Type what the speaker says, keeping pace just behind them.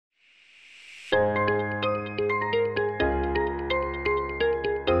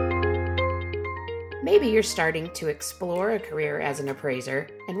Maybe you're starting to explore a career as an appraiser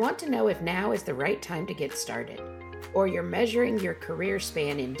and want to know if now is the right time to get started. Or you're measuring your career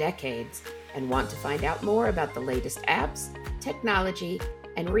span in decades and want to find out more about the latest apps, technology,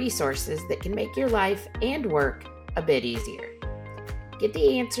 and resources that can make your life and work a bit easier. Get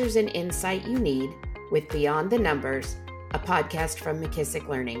the answers and insight you need with Beyond the Numbers, a podcast from McKissick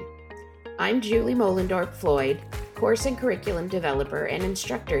Learning. I'm Julie Mollendorp Floyd, course and curriculum developer and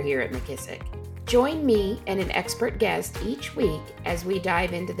instructor here at McKissick. Join me and an expert guest each week as we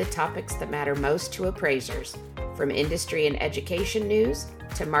dive into the topics that matter most to appraisers, from industry and education news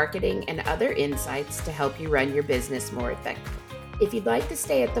to marketing and other insights to help you run your business more effectively. If you'd like to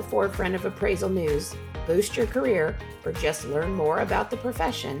stay at the forefront of appraisal news, boost your career, or just learn more about the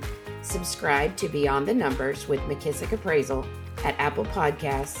profession, subscribe to Beyond the Numbers with McKissick Appraisal at Apple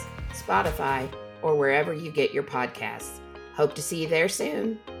Podcasts, Spotify, or wherever you get your podcasts. Hope to see you there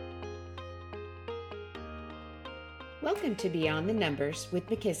soon. Welcome to Beyond the Numbers with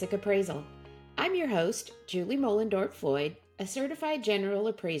McKissick Appraisal. I'm your host, Julie Mollendorp Floyd, a certified general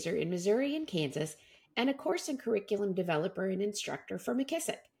appraiser in Missouri and Kansas, and a course and curriculum developer and instructor for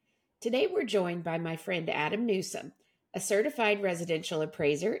McKissick. Today we're joined by my friend Adam Newsom, a certified residential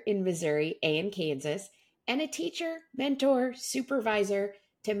appraiser in Missouri and Kansas, and a teacher, mentor, supervisor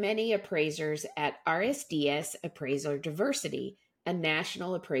to many appraisers at RSDS Appraisal Diversity, a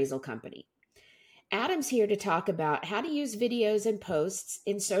national appraisal company. Adam's here to talk about how to use videos and posts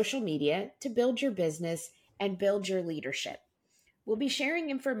in social media to build your business and build your leadership. We'll be sharing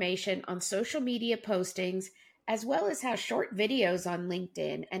information on social media postings, as well as how short videos on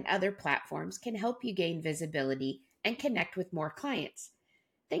LinkedIn and other platforms can help you gain visibility and connect with more clients.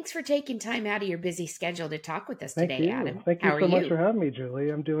 Thanks for taking time out of your busy schedule to talk with us today, Adam. Thank you so much for having me, Julie.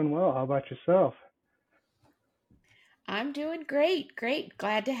 I'm doing well. How about yourself? I'm doing great.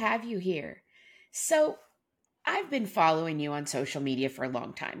 Glad to have you here. So I've been following you on social media for a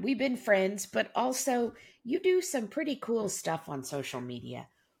long time. We've been friends, but also you do some pretty cool stuff on social media.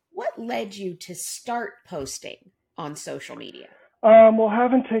 What led you to start posting on social media? Well,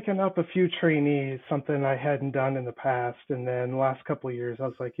 having taken up a few trainees, something I hadn't done in the past, and then the last couple of years, I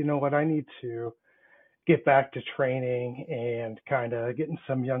was like, you know what, I need to get back to training and kind of getting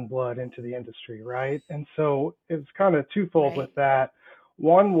some young blood into the industry, right? And so it was kind of twofold with that.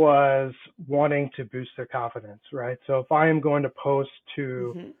 One was wanting to boost their confidence, right? So if I am going to post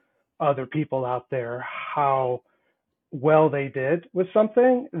to other people out there how well they did with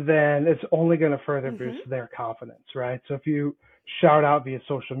something, then it's only going to further boost their confidence, right? So if you shout out via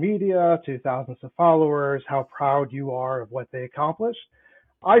social media to thousands of followers how proud you are of what they accomplished,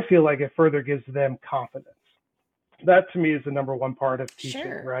 I feel like it further gives them confidence. That to me is the number one part of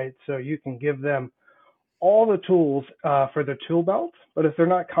teaching, right? So you can give them all the tools for their tool belt, but if they're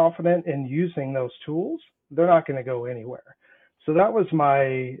not confident in using those tools, they're not going to go anywhere. So that was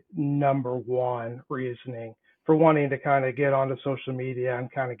my number one reasoning for wanting to kind of get onto social media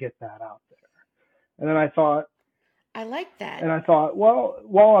and kind of get that out there. And then I thought, I like that. And I thought, well,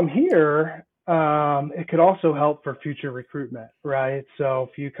 while I'm here, it could also help for future recruitment, right? So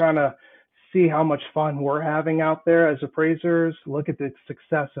if you kind of see how much fun we're having out there as appraisers, look at the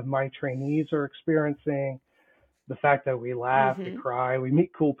success of my trainees are experiencing, the fact that we laugh, we cry, we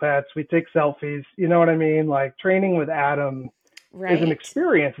meet cool pets, we take selfies, you know what I mean? Like training with Adam is an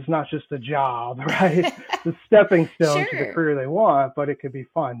experience. It's not just a job, right? It's a stepping stone to the career they want, but it could be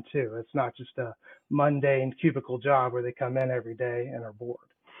fun too. It's not just a mundane cubicle job where they come in every day and are bored.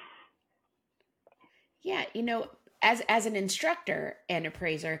 Yeah, you know, as an instructor and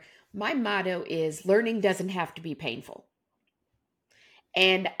appraiser, my motto is learning doesn't have to be painful.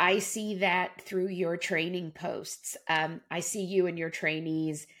 And I see that through your training posts. I see you and your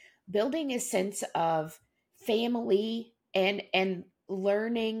trainees building a sense of family and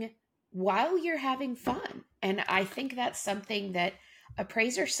learning while you're having fun. And I think that's something that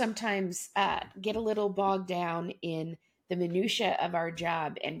appraisers sometimes get a little bogged down in the minutia of our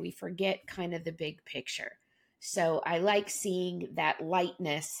job, and we forget kind of the big picture. So I like seeing that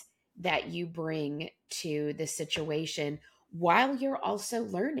lightness that you bring to the situation while you're also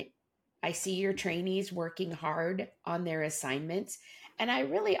learning. I see your trainees working hard on their assignments, and I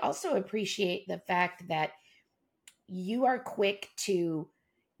really also appreciate the fact that you are quick to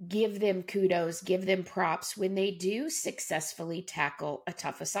give them kudos, give them props when they do successfully tackle a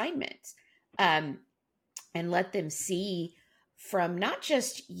tough assignment, and let them see from not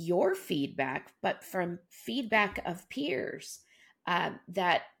just your feedback, but from feedback of peers,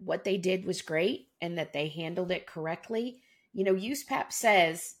 that what they did was great and that they handled it correctly. You know, USPAP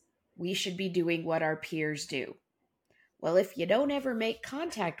says we should be doing what our peers do. Well, if you don't ever make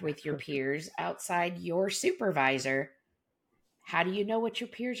contact with your peers outside your supervisor, how do you know what your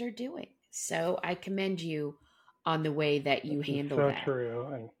peers are doing? So I commend you on the way that This you is handle so that. true.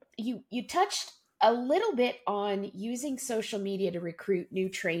 And You touched a little bit on using social media to recruit new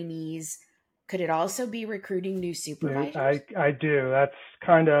trainees. Could it also be recruiting new yeah, supervisors? I do. That's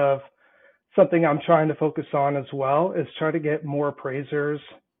kind of something I'm trying to focus on as well, is try to get more appraisers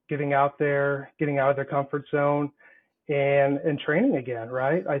getting out there, getting out of their comfort zone and training again,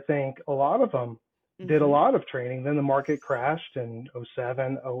 right? I think a lot of them did a Mm-hmm. lot of training. Then the market crashed in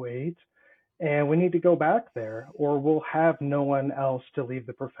 '07, '08, and we need to go back there or we'll have no one else to leave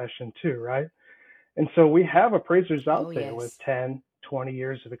the profession to, right? And so we have appraisers Oh, out there with yes. 10, 20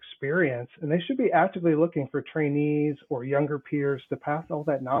 years of experience, and they should be actively looking for trainees or younger peers to pass all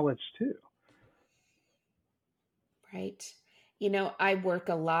that knowledge to. Right. I work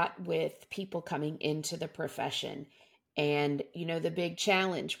a lot with people coming into the profession. And, the big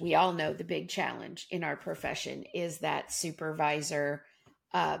challenge, we all know the big challenge in our profession is that supervisor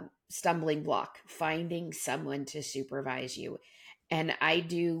stumbling block, finding someone to supervise you. And I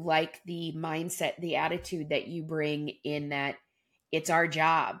do like the mindset, the attitude that you bring in that it's our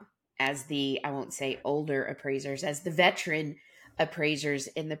job as I won't say older appraisers, as the veteran appraisers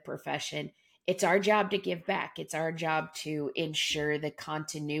in the profession. It's our job to give back. It's our job to ensure the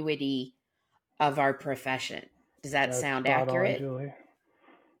continuity of our profession. Does that That's sound spot on, accurate? Julie.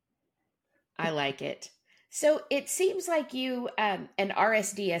 I like it. So it seems like you, and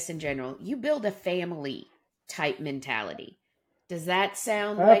RSDS in general, you build a family type mentality. Does that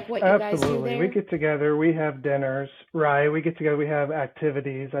sound like what you guys do Absolutely. We there? get together, we have dinners, right? We get together, we have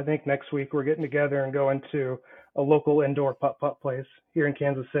activities. I think next week we're getting together and going to a local indoor putt-putt place here in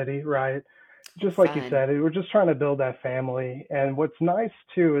Kansas City, right? Oh, Just like you fun. said, we're just trying to build that family. And what's nice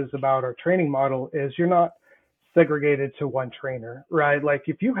too is about our training model is you're not segregated to one trainer, right? Like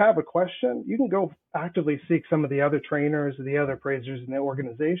if you have a question, you can go actively seek some of the other trainers, the other appraisers in the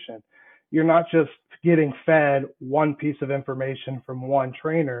organization. You're not just getting fed one piece of information from one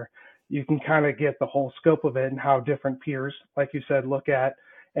trainer. You can kind of get the whole scope of it and how different peers, like you said, look at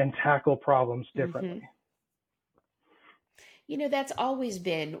and tackle problems differently. Hmm. That's always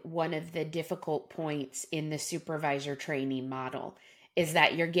been one of the difficult points in the supervisor training model is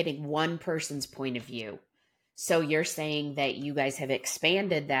that you're getting one person's point of view. So you're saying that you guys have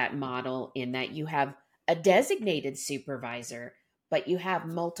expanded that model in that you have a designated supervisor, but you have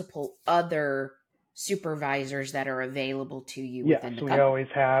multiple other supervisors that are available to you Yes, within the we company. always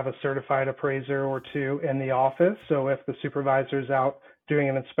have a certified appraiser or two in the office. So if the supervisor's out doing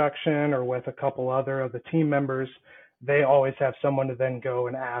an inspection or with a couple other of the team members, they always have someone to then go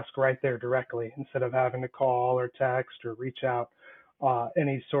and ask right there directly instead of having to call or text or reach out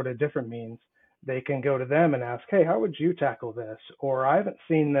any sort of different means. They can go to them and ask, hey, how would you tackle this? Or I haven't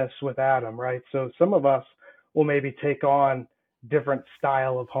seen this with Adam, right? So some of us will maybe take on different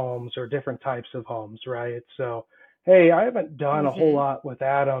style of homes or different types of homes, right? So hey, I haven't done a whole Mm-hmm. lot with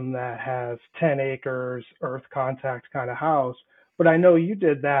Adam that has 10 acres, earth contact kind of house, but I know you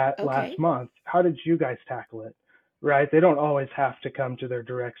did that last Okay. month. How did you guys tackle it? Right? They don't always have to come to their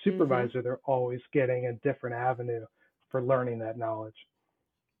direct Mm-hmm. supervisor. They're always getting a different avenue for learning that knowledge.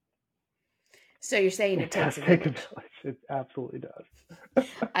 So you're saying It it does takes a take a village. village. It absolutely does.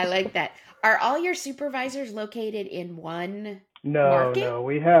 I like that. Are all your supervisors located in one No, market? no.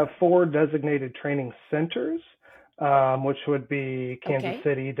 We have four designated training centers, which would be Kansas Okay.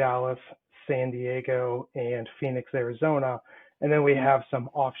 City, Dallas, San Diego, and Phoenix, Arizona. And then we have some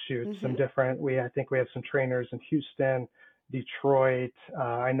offshoots, some Mm-hmm. different. I think we have some trainers in Houston, Detroit.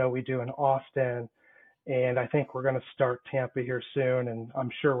 I know we do in Austin, and I think we're going to start Tampa here soon. And I'm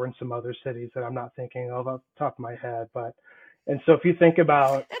sure we're in some other cities that I'm not thinking of off the top of my head. But and so if you think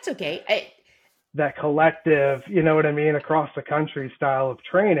about That's okay. that collective, you know what I mean, across the country style of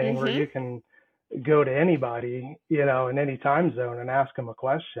training where Mm-hmm. you can go to anybody, in any time zone and ask them a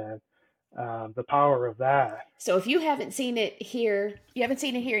question. The power of that. So if you haven't seen it here, you haven't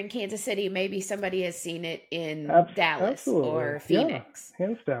seen it here in Kansas City, maybe somebody has seen it in Dallas Absolutely. or Yeah. Phoenix.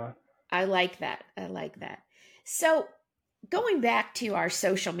 Hands down. I like that. I like that. So going back to our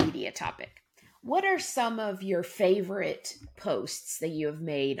social media topic, what are some of your favorite posts that you have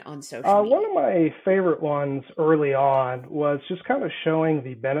made on social One media? of my favorite ones early on was just kind of showing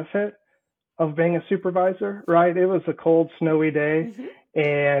the benefit of being a supervisor, right? It was a cold, snowy day, Mm-hmm.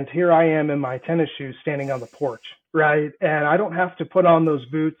 and here I am in my tennis shoes standing on the porch, right? And I don't have to put on those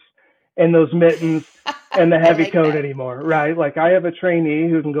boots and those mittens and the I heavy like coat that. anymore, right? Like I have a trainee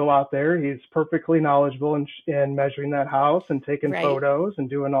who can go out there. He's perfectly knowledgeable in measuring that house and taking Right. photos and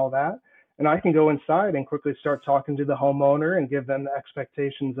doing all that. and I can go inside and quickly start talking to the homeowner and give them the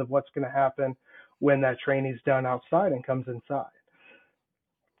expectations of what's going to happen when that trainee's done outside and comes inside.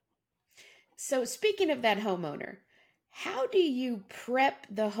 So, speaking of that homeowner, how do you prep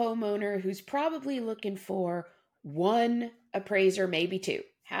the homeowner who's probably looking for one appraiser, maybe two?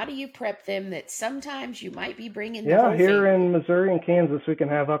 How do you prep them that sometimes you might be bringing the Yeah, whole here family? in Missouri and Kansas, we can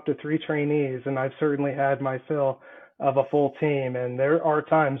have up to 3 trainees, and I've certainly had my fill of a full team. And there are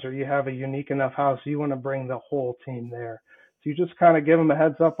times where you have a unique enough house, you want to bring the whole team there. So you just kind of give them a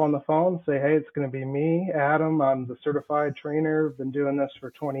heads up on the phone, say, hey, it's going to be me, Adam. I'm the certified trainer, been doing this for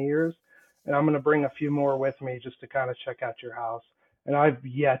 20 years, and I'm going to bring a few more with me just to kind of check out your house. And I've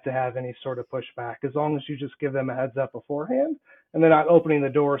yet to have any sort of pushback as long as you just give them a heads up beforehand and they're not opening the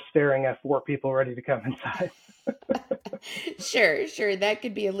door staring at 4 people ready to come inside. Sure, sure. That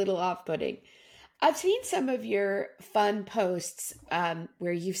could be a little off putting. I've seen some of your fun posts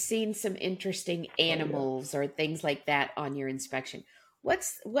where you've seen some interesting Oh yeah. animals or things like that on your inspection.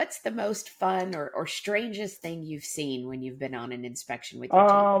 What's the most fun or strangest thing you've seen when you've been on an inspection with your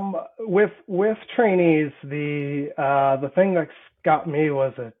team? With trainees, the thing that got me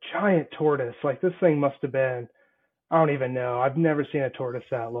was a giant tortoise. Like this thing must have been, I don't even know. I've never seen a tortoise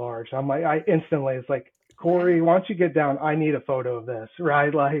that large. I'm like, I instantly, it's like, Corey, Wow. why don't you get down? I need a photo of this,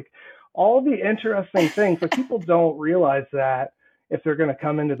 right? Like all the interesting things. Like people don't realize that if they're going to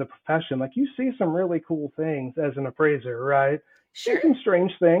come into the profession, like you see some really cool things as an appraiser, right? See Sure. some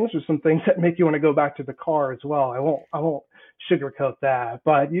strange things or some things that make you want to go back to the car as well. I won't sugarcoat that,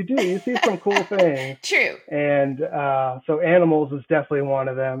 but you do. You see some cool things. True. And so animals is definitely one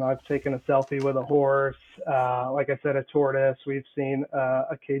of them. I've taken a selfie with a horse, like I said, a tortoise. We've seen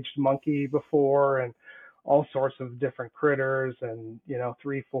a caged monkey before, and all sorts of different critters, and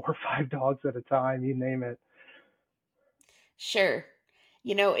 3, 4, 5 dogs at a time, you name it. Sure.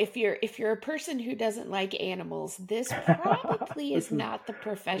 If you're a person who doesn't like animals, this probably this is is not the this is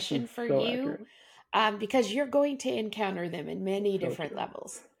profession for so you, accurate. because you're going to encounter them in many So different true.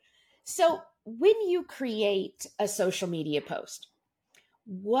 levels. So, when you create a social media post,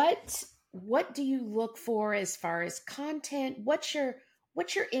 what do you look for as far as content? What's your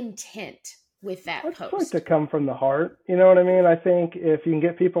intent with I that just like to post? come from the heart. You know what I mean? I think if you can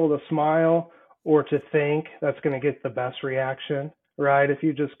get people to smile or to think, that's going to get the best reaction, right? If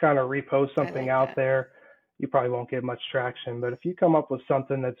you just kind of repost I something like out that. there, you probably won't get much traction. But if you come up with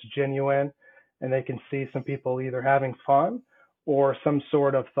something that's genuine and they can see some people either having fun or some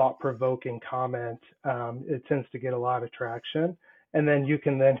sort of thought provoking comment, it tends to get a lot of traction. And then you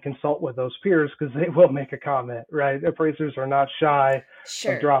can then consult with those peers because they will make a comment, right? Appraisers are not shy of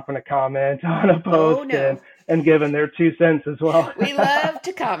Sure. dropping a comment on a post Oh and no. and giving their 2 cents as well. We love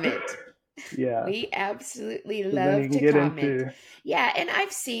to comment. Yeah. We absolutely So then you love can to get comment. into Yeah, and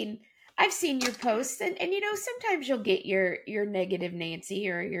I've seen your posts, and sometimes you'll get your negative Nancy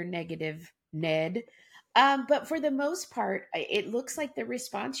or your negative Ned. But for the most part, it looks like the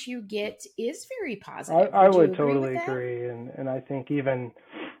response you get is very positive. I Would you would agree with totally that? agree, and I think even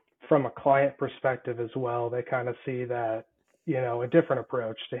from a client perspective as well, they kind of see that a different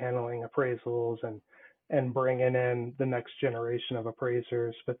approach to handling appraisals and bringing in the next generation of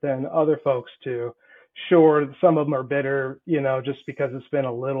appraisers, but then other folks too. Sure, some of them are bitter, just because it's been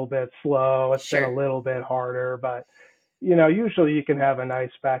a little bit slow, it's been a Sure. little bit harder, but usually you can have a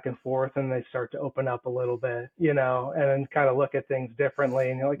nice back and forth and they start to open up a little bit, and then kind of look at things differently.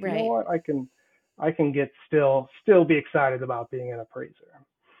 And you're like, you know Right. what, I can get still be excited about being an appraiser.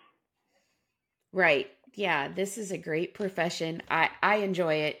 Right. Yeah, this is a great profession. I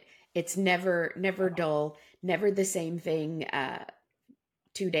enjoy it. It's never dull, never the same thing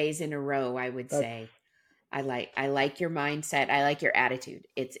 2 days in a row, I would That's say. I like your mindset. I like your attitude.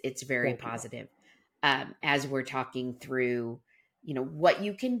 It's very Thank you. positive. As we're talking through, what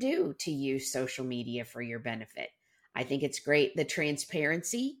you can do to use social media for your benefit. I think it's great. The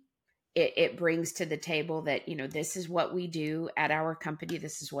transparency it brings to the table that, this is what we do at our company.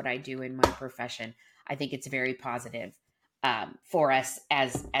 This is what I do in my profession. I think it's very positive for us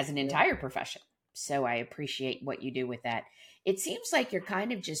as an Yeah. entire profession. So I appreciate what you do with that. It seems like you're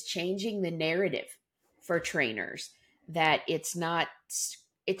kind of just changing the narrative for trainers, that it's not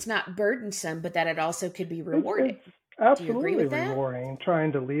burdensome, but that it also could be It's rewarding. Do you agree absolutely with that? rewarding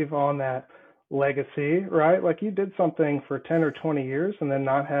trying to leave on that legacy, right? Like you did something for 10 or 20 years and then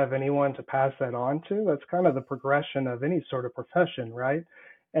not have anyone to pass that on to. That's kind of the progression of any sort of profession, right?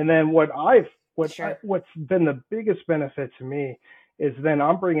 And then Sure. what's been the biggest benefit to me is then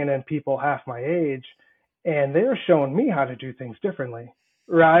I'm bringing in people half my age and they're showing me how to do things differently,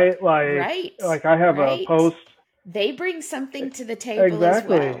 right? Like Right. like I have a Right. post. They bring something to the table as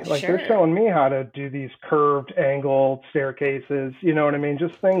Exactly. well. Like they're Sure. showing me how to do these curved angled staircases. You know what I mean?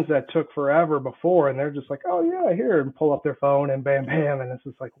 Just things that took forever before. And they're just like, oh, yeah, here, and pull up their phone and bam, bam. And it's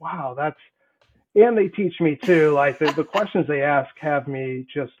just like, wow, that's, and they teach me too. Like the questions they ask have me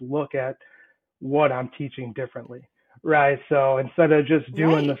just look at what I'm teaching differently. Right. So instead of just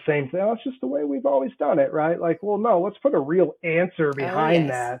doing the Right. same thing, oh, it's just the way we've always done it. Right. Like, well, no, let's put a real answer Oh, behind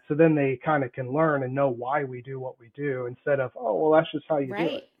yes. that. So then they kind of can learn and know why we do what we do instead of, oh, well, that's just how you do it.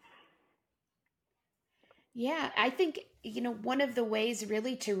 Right. Yeah, I think, one of the ways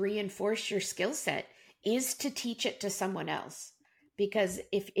really to reinforce your skill set is to teach it to someone else. Because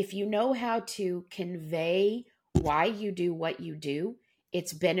if you know how to convey why you do what you do,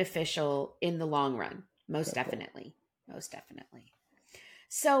 it's beneficial in the long run. Most Definitely. definitely. Most definitely.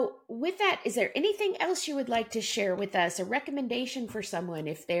 So, with that, is there anything else you would like to share with us? A recommendation for someone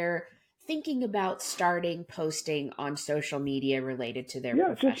if they're thinking about starting posting on social media related to their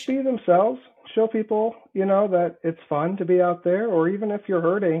Yeah, just be profession? themselves. Show people, that it's fun to be out there, or even if you're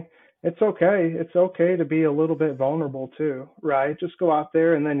hurting, it's okay. It's okay to be a little bit vulnerable too, right? Just go out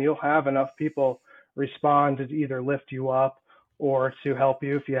there and then you'll have enough people respond to either lift you up or to help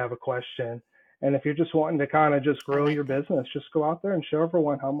you if you have a question. And if you're just wanting to kind of just I grow your like that. business, just go out there and show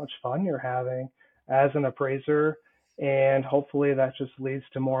everyone how much fun you're having as an appraiser. And hopefully that just leads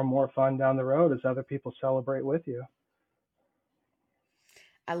to more and more fun down the road as other people celebrate with you.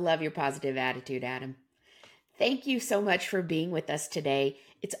 I love your positive attitude, Adam. Thank you so much for being with us today.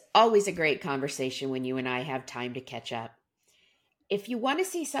 It's always a great conversation when you and I have time to catch up. If you want to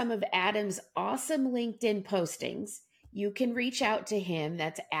see some of Adam's awesome LinkedIn postings, you can reach out to him.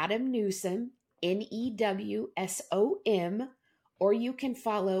 That's Adam Newsom, Newsom, or you can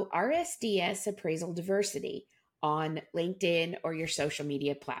follow RSDS Appraisal Diversity on LinkedIn or your social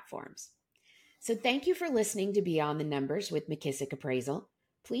media platforms. So thank you for listening to Beyond the Numbers with McKissick Appraisal.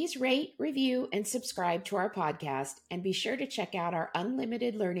 Please rate, review, and subscribe to our podcast, and be sure to check out our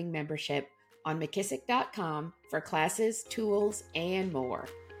unlimited learning membership on McKissick.com for classes, tools, and more.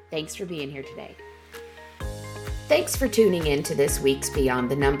 Thanks for being here today. Thanks for tuning in to this week's Beyond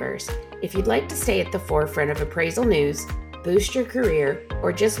the Numbers. If you'd like to stay at the forefront of appraisal news, boost your career,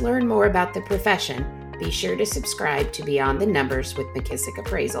 or just learn more about the profession, be sure to subscribe to Beyond the Numbers with McKissick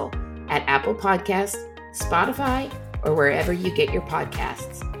Appraisal at Apple Podcasts, Spotify, or wherever you get your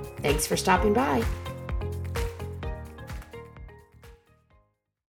podcasts. Thanks for stopping by.